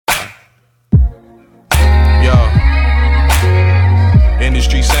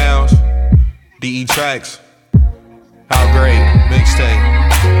DE Tracks. How great,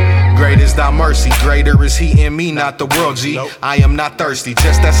 mixtape. Great is thy mercy, greater is he in me, not the world, G. I am not thirsty,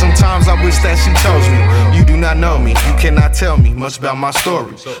 just that sometimes I wish that she chose me. You do not know me, you cannot tell me much about my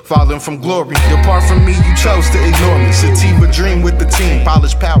story. Falling from glory, depart from me, you chose to ignore me. Sativa dream with the team,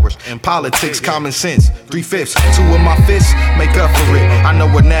 polished powers, and politics, common sense. 3/5, two of my fists make up for it. I know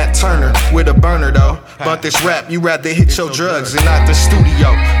a Nat Turner with a burner though. But this rap, you rather hit your drugs and not the studio.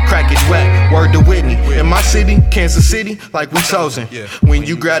 Crack is whack, word to Whitney. In my city, Kansas City, like we chosen. When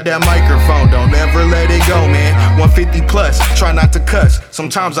you grab that microphone, don't ever let it go, man. 150 plus, try not to cuss.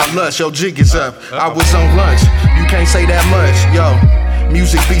 Sometimes I lust, yo, jig is up. I was on lunch, you can't say that much, yo.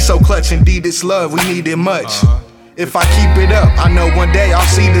 Music be so clutch, indeed it's love, we need it much. If I keep it up, I know one day I'll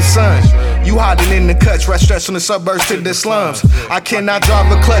see the sun. You hiding in the cuts, right stress from the suburbs to the slums. I cannot drive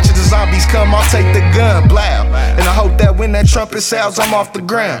a clutch, if the zombies come, I'll take the gun, blow. And I hope that when that trumpet sounds, I'm off the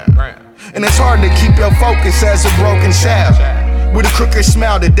ground. And it's hard to keep your focus as a broken child. With a crooked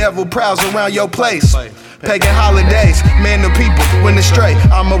smile, the devil prowls around your place. Pagan holidays, man, the people went astray.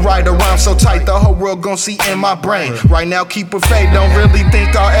 I'ma write a rhyme so tight the whole world gon' see in my brain. Right now, keep a fade, don't really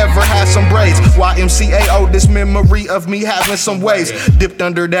think I'll ever have some braids. YMCA, this memory of me having some waves. Dipped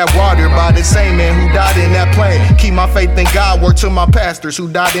under that water by the same man who died in that plane. Keep my faith in God, word to my pastors who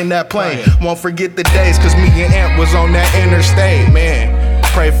died in that plane. Won't forget the days, cause me and Ant was on that interstate, man.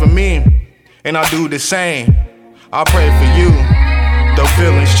 Pray for me, and I'll do the same. I'll pray for you, though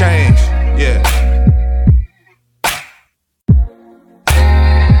feelings change, yeah.